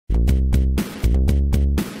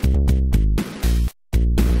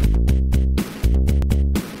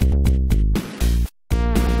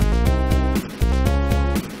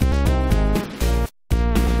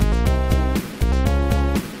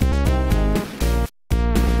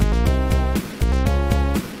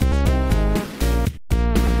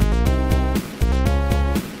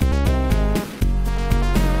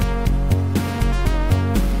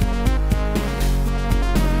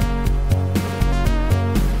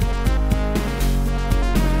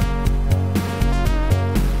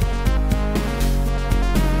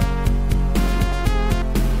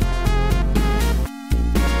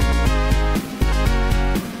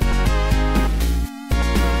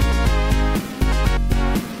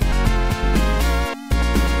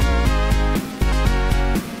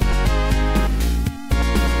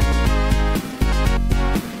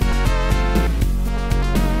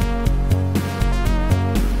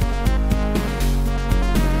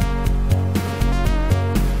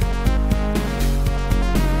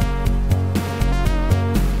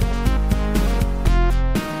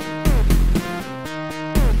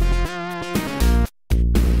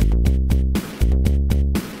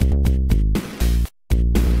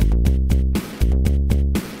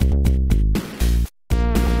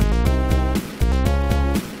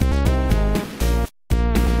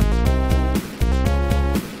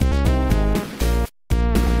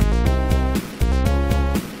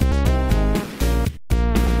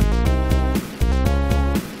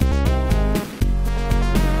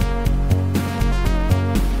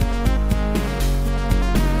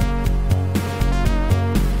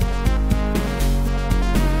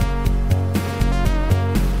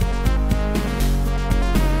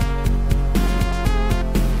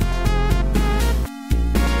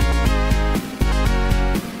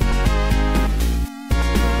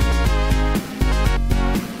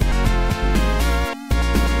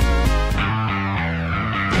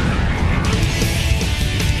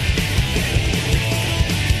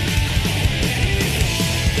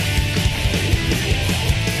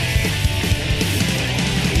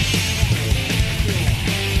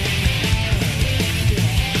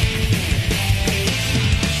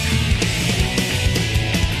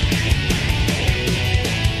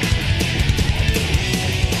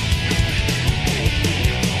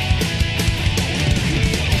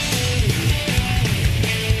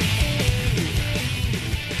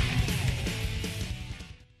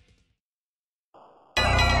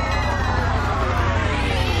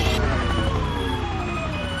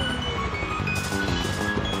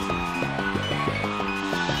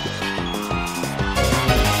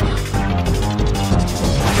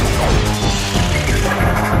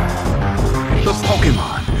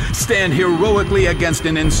Pokémon stand heroically against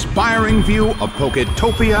an inspiring view of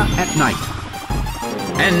Poketopia at night.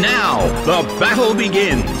 And now, the battle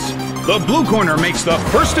begins. The blue corner makes the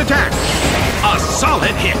first attack. A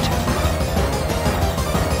solid hit.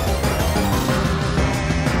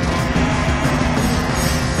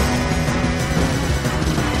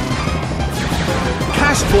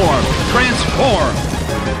 Castform, transform.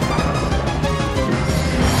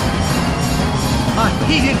 A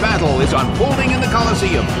heated battle is unfolding in the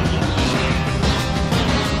Colosseum.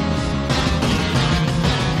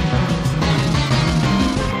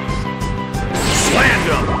 Slammed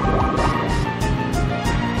him!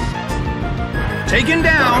 Taken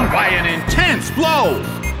down by an intense blow!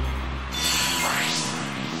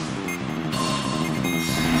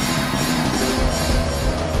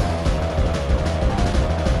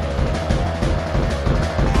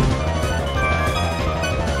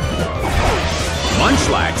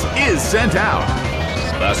 Munchlax is sent out.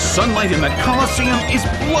 The sunlight in the Colosseum is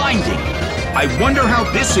blinding. I wonder how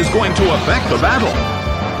this is going to affect the battle.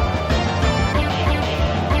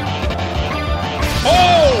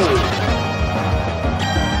 Oh!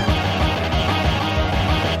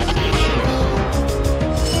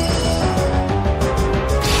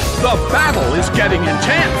 The battle is getting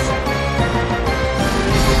intense.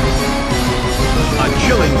 A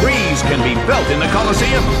chilling breeze can be felt in the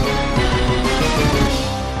Colosseum.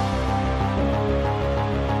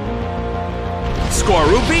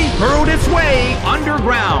 Skorupi burrowed its way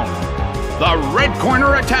underground. The red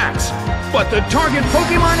corner attacks, but the target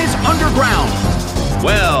Pokémon is underground.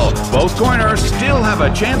 Well, both corners still have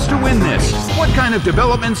a chance to win this. What kind of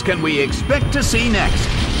developments can we expect to see next?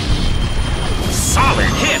 Solid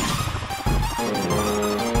hit!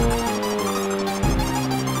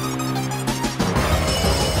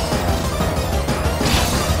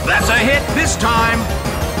 That's a hit this time!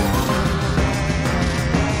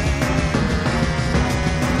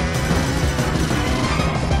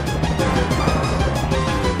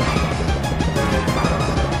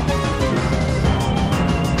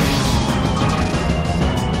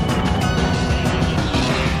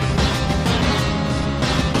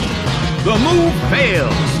 The move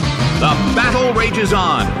fails. The battle rages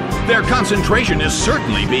on. Their concentration is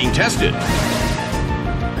certainly being tested.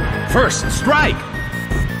 First strike.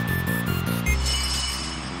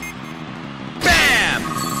 Bam!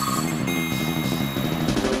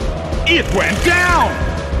 It went down!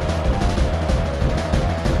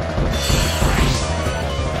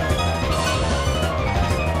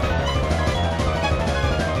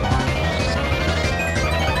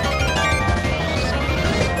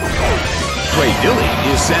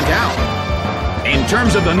 Cradily is sent out. In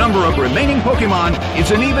terms of the number of remaining Pokémon,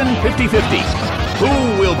 it's an even 50-50.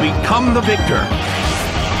 Who will become the victor?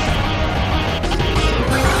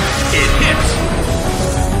 It hits!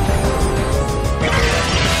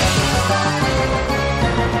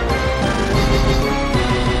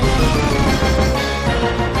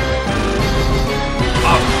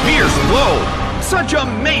 A fierce blow! Such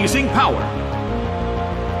amazing power!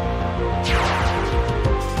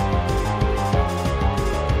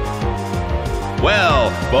 Well,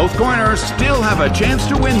 both corners still have a chance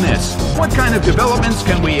to win this. What kind of developments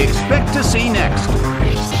can we expect to see next?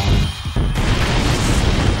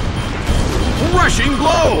 Rushing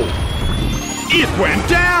blow! It went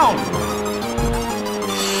down!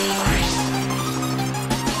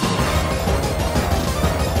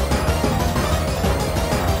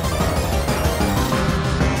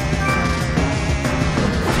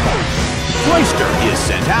 Cloyster is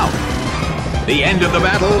sent out. The end of the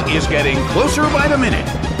battle is getting closer by the minute.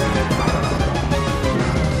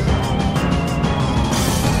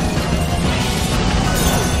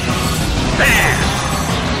 Bam!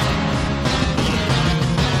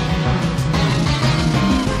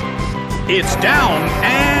 It's down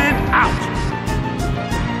and out.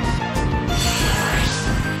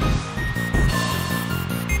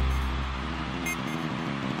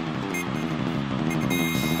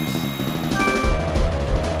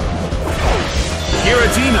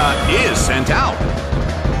 Giratina is sent out.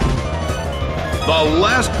 The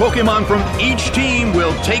last Pokémon from each team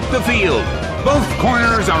will take the field. Both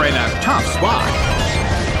corners are in a tough spot.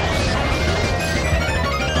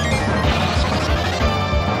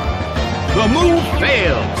 The move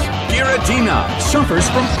fails. Giratina suffers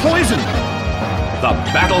from poison. The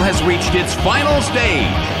battle has reached its final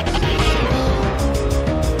stage.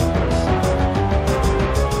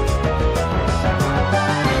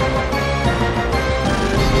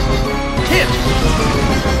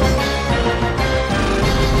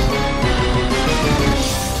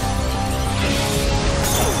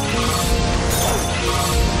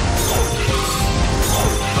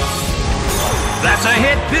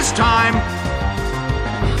 this time.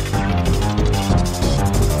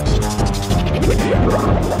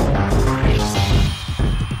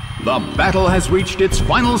 The battle has reached its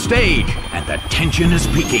final stage, and the tension is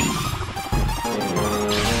peaking.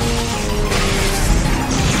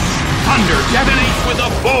 Thunder detonates with a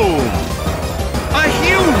boom. A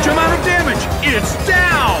huge amount of damage. It's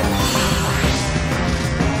down.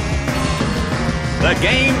 The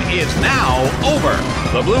game is now over.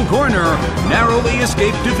 The blue corner narrowly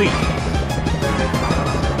escaped defeat.